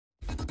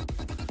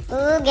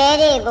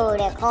Gary go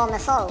to come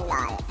so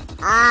like.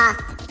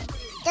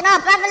 You know,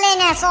 probably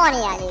not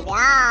Sony, Olivia.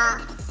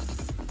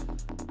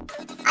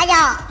 I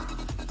don't.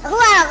 Who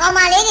are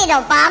my lady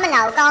of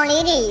Pamela, Town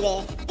Lady?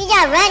 Did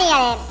you run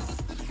here?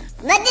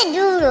 Nothing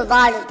do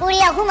about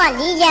Puria Kuma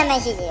DJ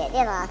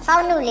message.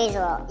 Sound new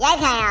laser. Yak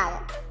have.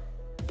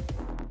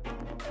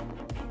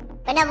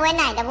 When I went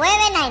night, the way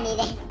when I need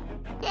it.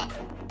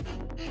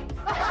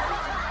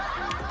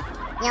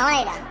 You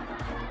later.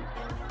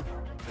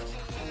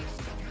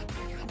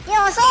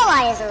 You're so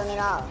wise, you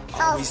know.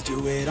 Always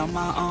do it on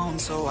my own,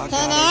 so I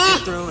gotta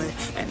get through it.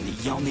 And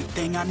the only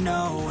thing I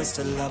know is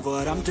to love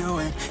what I'm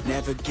doing.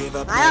 Never give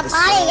up, never slow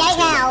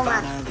till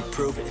I finally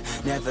prove it.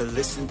 Never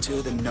listen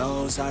to the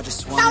no's, I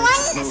just want to move it.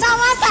 Keep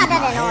my head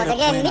up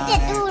when I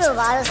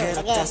act, head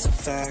up, that's a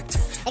fact.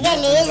 I'ma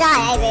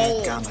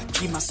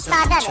keep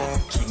myself in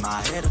check, keep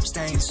my head up,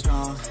 staying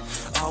strong.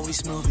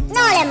 Always moving on,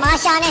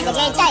 feel I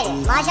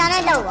don't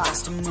belong.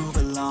 Just to move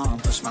along,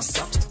 push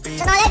myself to be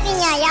with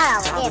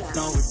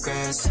no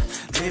regrets,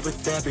 live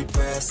with every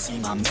breath. See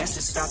my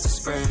message start to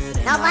spread.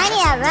 And now, when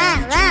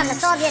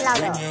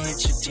you hit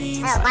your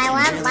teens, my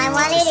one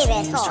lady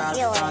best try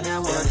to find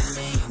out what it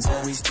means.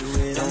 Always do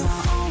it on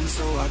my own,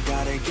 so I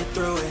gotta get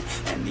through it.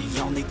 And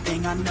the only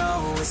thing I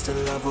know is to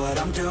love what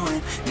I'm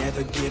doing.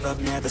 Never give up,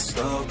 never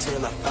slow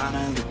till I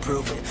finally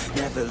prove it.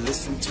 Never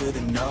listen to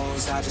the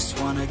no's, I just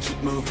wanna keep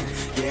moving.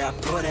 Yeah, I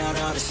put out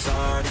all this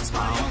art, it's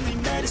my only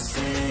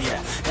medicine.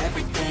 Yeah,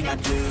 everything I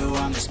do,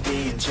 I'm just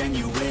being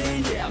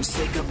genuine. Yeah, I'm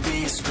sick of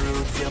being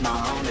screwed, feel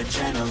my own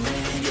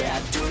adrenaline. Yeah,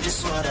 I do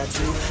just what I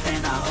do,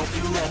 and I hope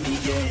you let me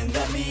in,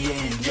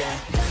 yeah.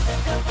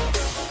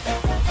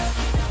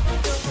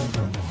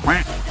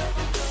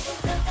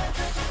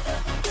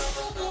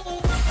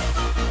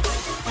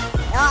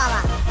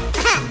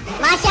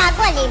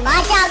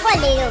 Masha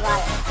Quali, you got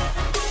it.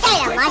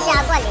 Masha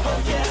Quali.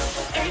 Oh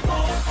yeah,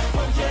 able,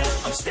 oh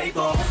yeah, I'm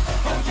stable,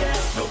 oh yeah,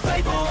 no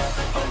label,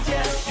 oh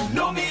yeah, you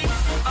know me,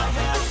 I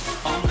have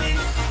only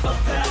a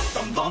path,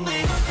 I'm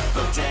lonely,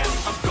 but damn,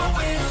 I'm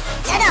going.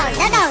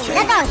 Let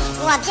I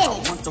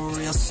want the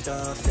real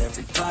stuff,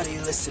 everybody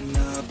listen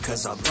up,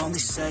 cause I'll only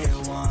say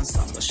it once.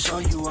 I'm gonna show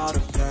you all the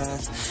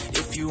path,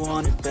 if you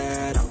want it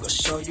bad, I'm gonna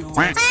show you all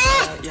the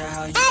path. Yeah,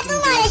 how you can get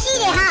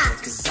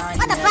it, cause I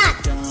ain't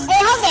never done.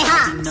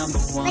 I'll be number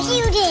one,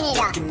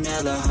 working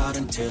hella hard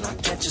until I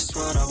get just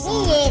what I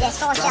want.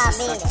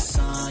 Rises like the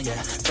sun,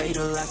 yeah,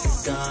 fatal like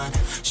a gun.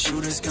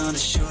 Shooter's gonna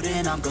shoot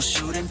and I'm gonna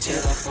shoot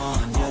until I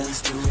won. Yeah,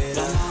 always do it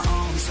on my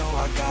own, so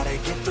I gotta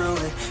get through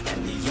it.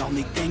 And the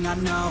only thing I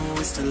know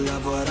is to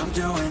love what I'm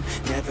doing.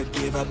 Never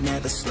give up,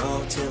 never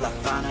slow till I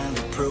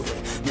finally prove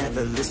it.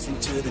 Never listen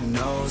to the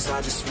no's,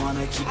 I just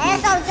wanna keep moving.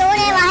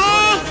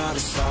 All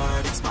this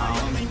art, it's my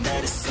only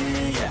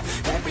medicine. Yeah,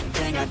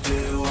 everything I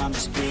do, I'm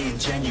just being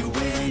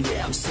genuine.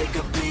 Yeah, I'm sick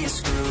of being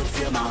screwed,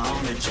 feel my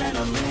own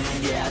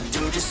adrenaline. Yeah, I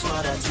do just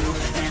what I do,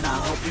 and I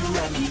hope you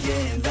let me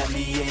in,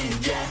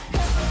 yeah.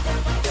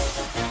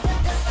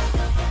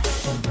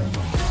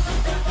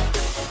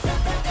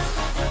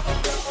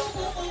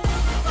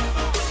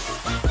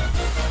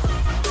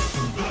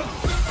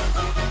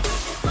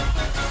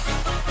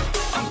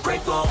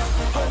 Oh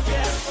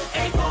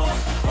yeah, able,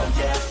 oh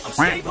yeah, I'm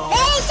stable.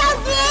 Hey, so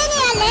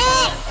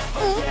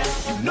Oh yeah,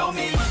 you know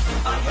me,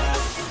 I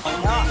have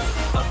only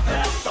a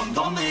path, I'm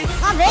lonely.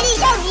 I'm ready,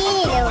 so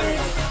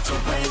to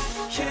win,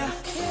 yeah.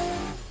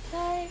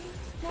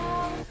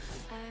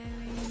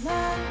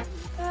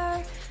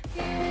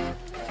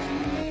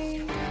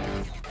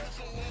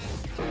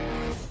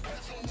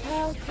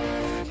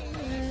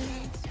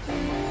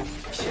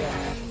 Yeah,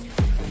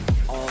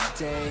 all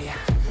day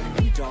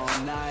and all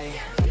night.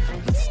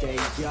 Stay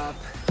up,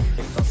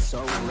 it felt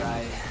so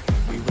right.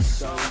 We were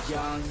so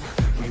young,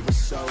 we were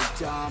so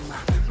dumb.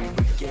 We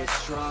would get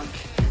drunk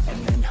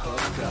and then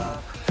hook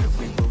up.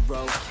 We were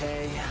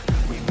okay,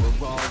 we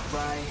were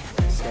alright.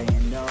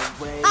 Staying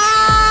away,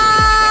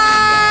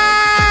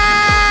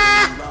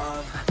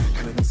 love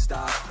couldn't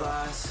stop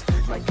us.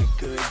 Like a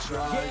good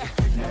drug,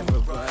 never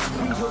run.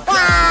 We were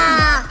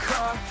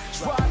car,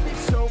 driving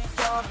so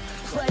far.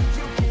 Play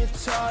your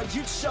guitar,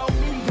 you'd show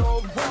me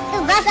your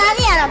wrong.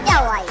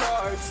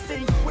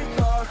 Think with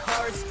our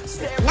hearts,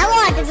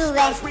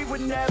 we were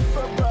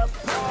never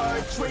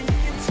apart.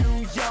 Drinking too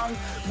young,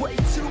 way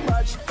too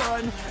much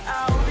fun.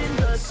 Out in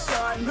the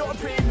sun,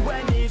 hoping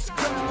when it's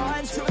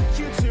gone. Took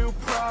you to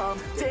prom,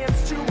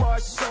 dance to our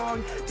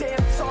song.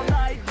 Dance all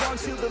night long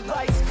till the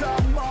lights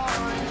come on.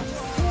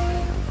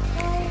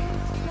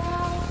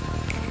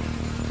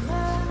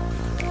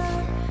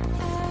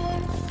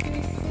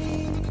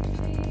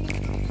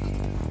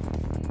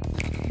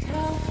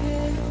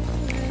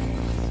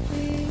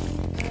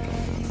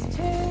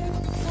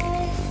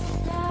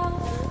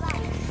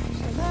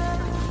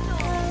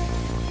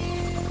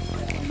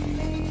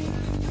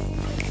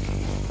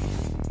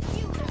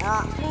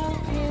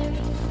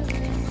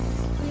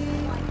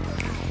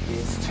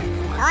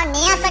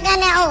 Nia second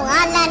na oh,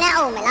 ngala na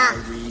oh mala.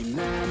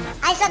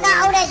 Ai second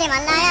oh đây mà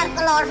lại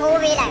clor thu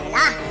vi lại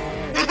mala.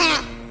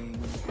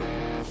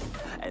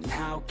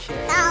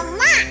 Tao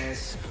má.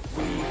 careless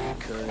we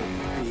could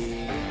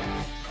be,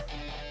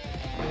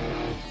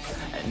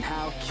 and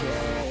how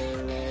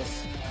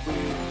careless we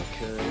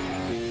could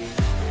be,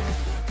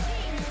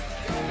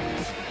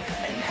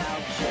 and how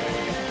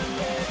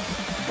careless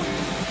we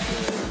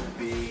could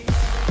be.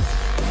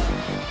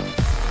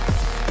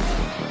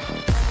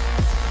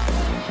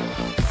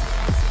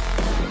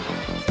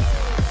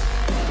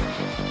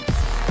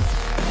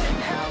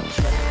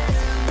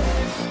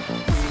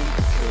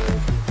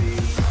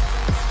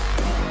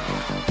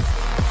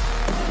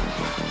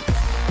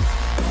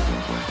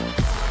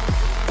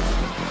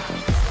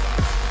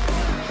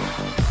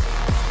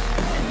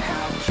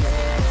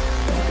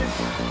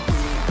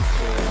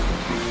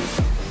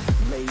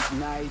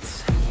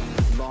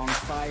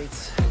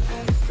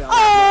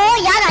 Oh,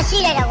 ရတာရှိ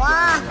လိုက်တာကွာ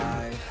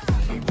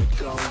We would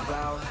go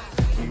out,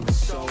 we were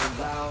so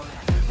loud,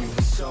 we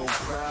were so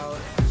proud,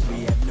 we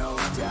had no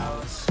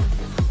doubts.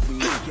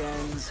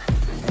 Weekends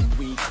and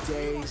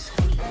weekdays,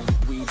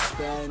 we'd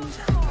spend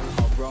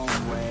our own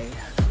way.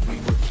 We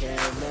were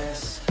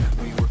careless,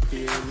 we were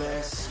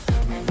fearless,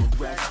 we were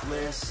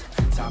reckless.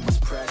 Time was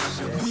precious.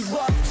 We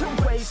loved to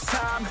waste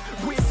time,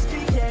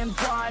 whiskey and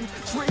wine,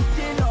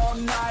 drinking all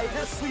night,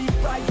 asleep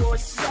by your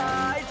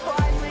side.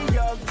 Finally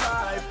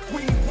alive,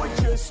 we would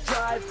just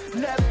drive,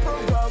 never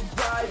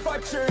arrive.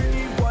 Our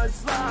journey was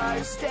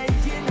live,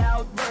 staying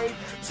out late,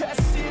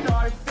 testing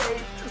our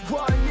fate,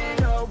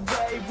 running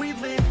away. We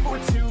live for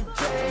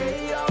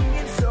today, young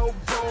and so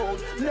bold,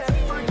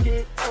 never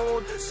get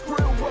old.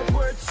 Screw what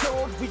we're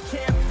told, we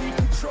can't be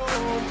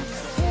controlled.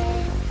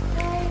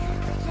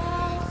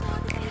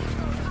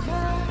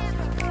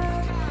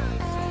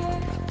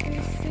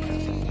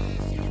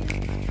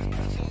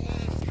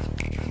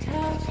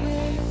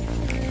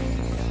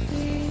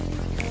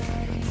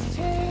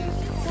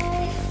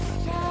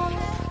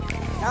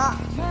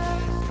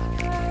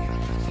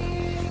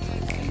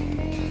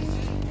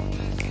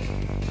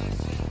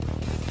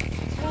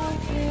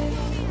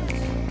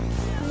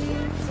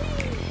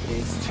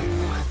 It's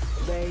too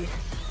late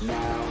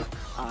now,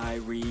 I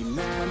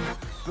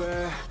remember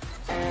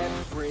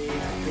everything,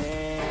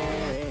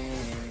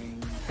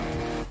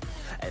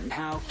 and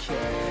how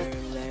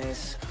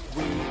careless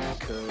we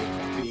could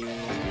be,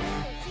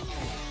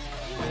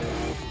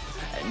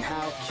 and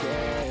how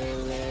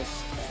careless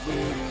we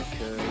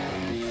could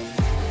be,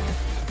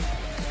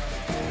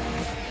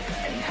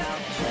 and how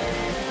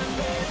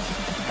careless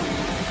we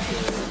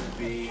could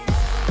be.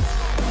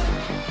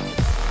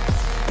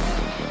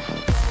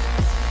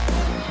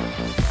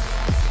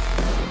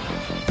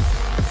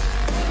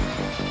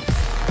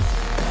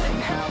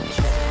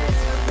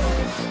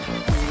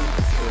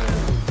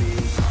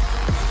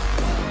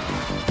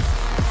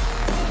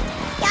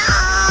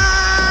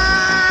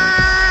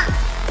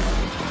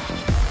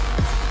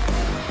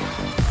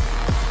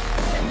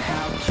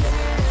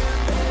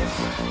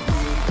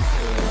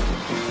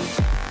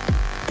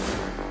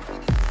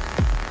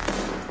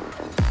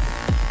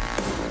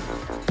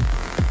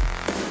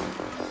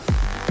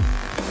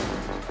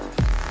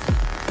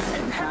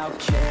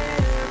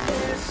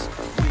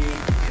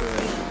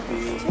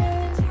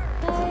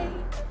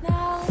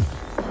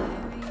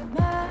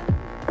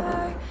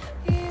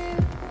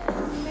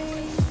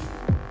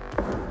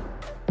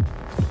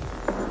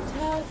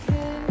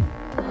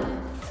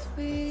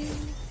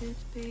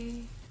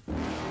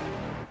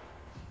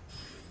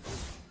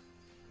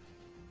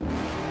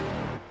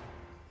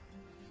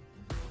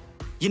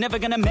 You're never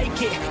gonna make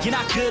it, you're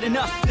not good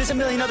enough. There's a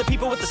million other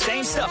people with the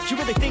same stuff. You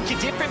really think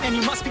you're different? Man,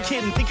 you must be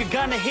kidding. Think you're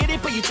gonna hit it,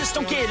 but you just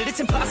don't get it. It's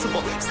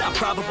impossible, it's not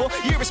probable,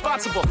 you're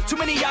irresponsible. Too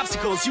many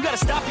obstacles, you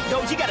gotta stop it, yo.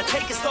 You gotta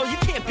take it slow, you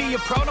can't be a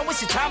pro. Don't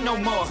waste your time no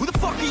more. Who the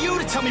fuck are you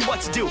to tell me what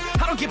to do?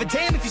 I don't give a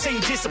damn if you say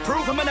you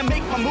disapprove. I'm gonna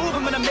make my move,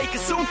 I'm gonna make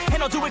it soon, and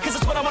I'll do it cause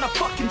it's what I wanna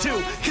fucking do.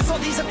 Cause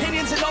all these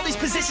opinions and all these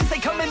positions,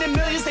 they come in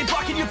millions, they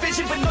blocking your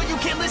vision. But no, you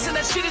can't listen,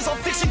 that shit is all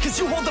fiction. Cause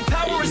you hold the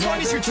power as long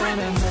as you're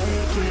dreaming.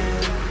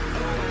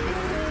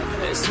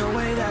 There's no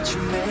way that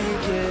you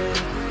make it.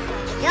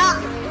 Yeah.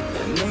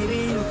 And maybe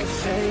you can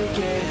fake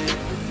it,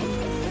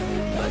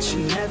 but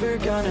you're never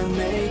gonna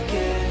make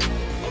it.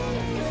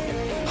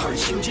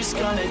 Aren't you just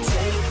gonna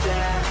take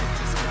that?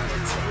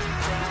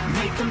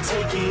 Make them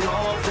take it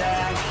all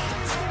back.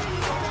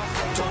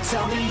 Don't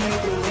tell me you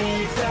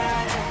believe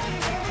that.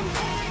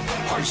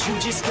 Aren't you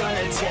just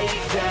gonna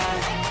take that?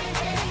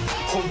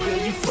 Or will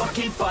you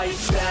fucking fight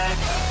back?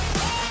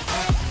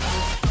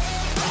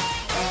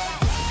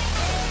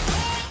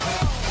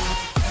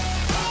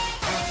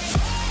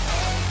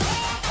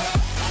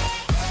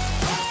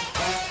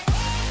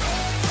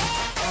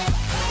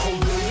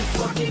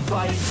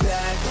 Fight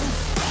back.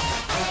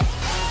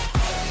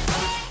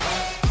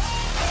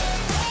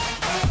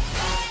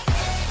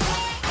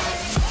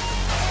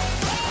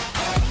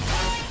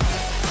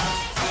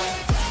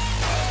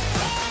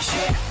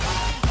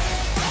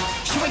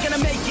 You ain't gonna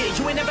make it,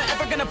 you ain't never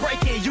ever gonna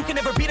break it. You can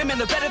never beat them and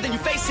they're better than you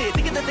face it.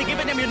 Thinking that they're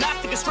giving them, you're not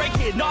thinking straight,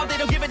 kid. No, they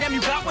don't give a damn,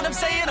 you got what I'm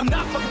saying? I'm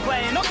not fucking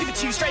playing, I'll give it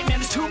to you straight, man.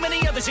 There's too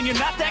many others and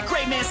you're not that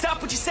great, man.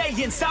 Stop what you're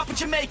saying, stop what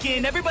you're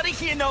making. Everybody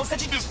here knows that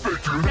you just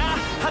faking. Nah,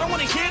 I don't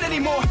wanna hear it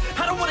anymore,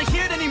 I don't wanna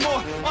hear it anymore.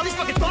 All these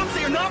fucking thoughts,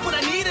 they are not what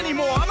I need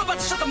anymore. I'm about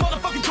to shut the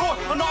motherfucking door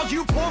on all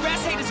you poor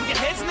ass haters with your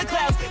heads in the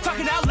clouds,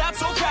 talking out loud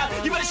so proud.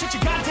 You better shut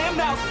your goddamn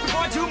mouth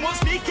before I do more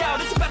speak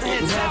out. It's about to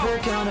head south. You're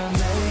never gonna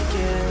make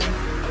it.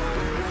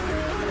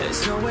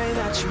 There's no way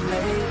that you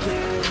make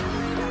it.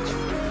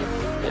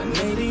 And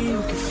maybe you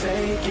can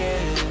fake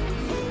it,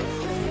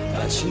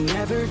 but you're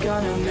never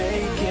gonna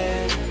make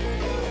it.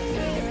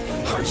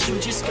 Aren't you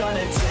just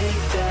gonna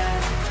take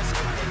that?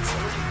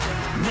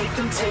 Make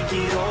them take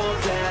it all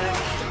back.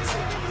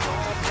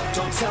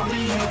 Don't tell me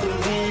you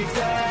believe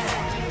that.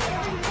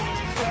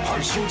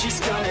 Aren't you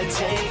just gonna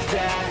take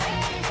that?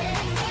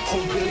 Or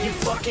will you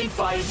fucking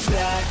fight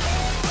back?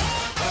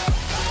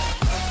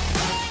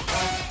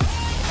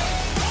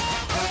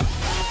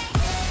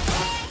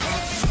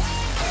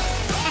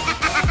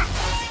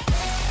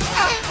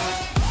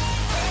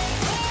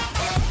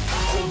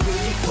 Or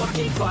will you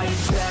fucking fight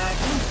back?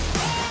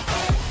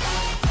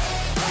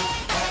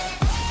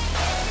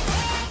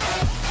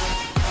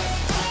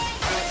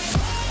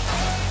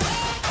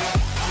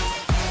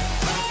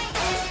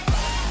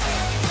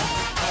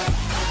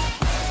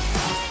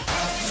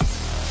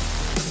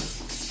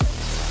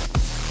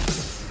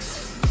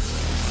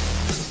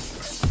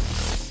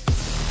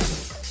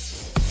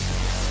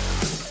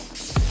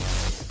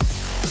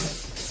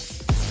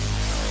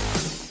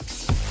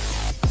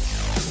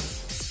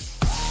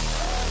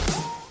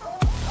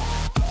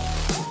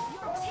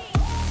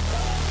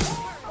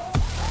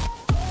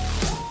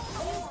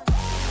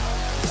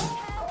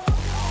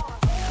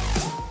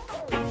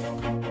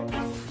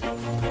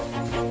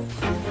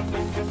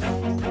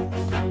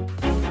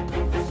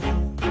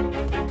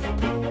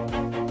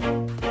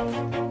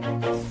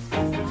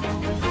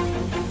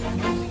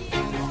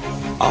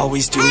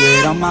 Always do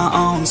it on my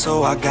own,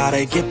 so I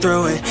gotta get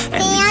through it.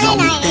 And the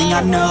only thing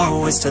I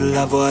know is to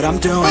love what I'm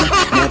doing.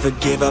 Never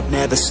give up,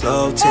 never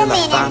slow, till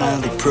I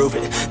finally prove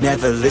it.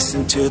 Never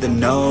listen to the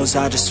no's,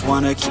 I just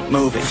wanna keep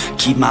moving.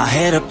 Keep my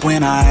head up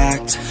when I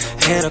act,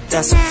 head up,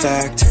 that's a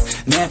fact.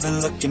 Never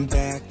looking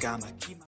back, I'ma keep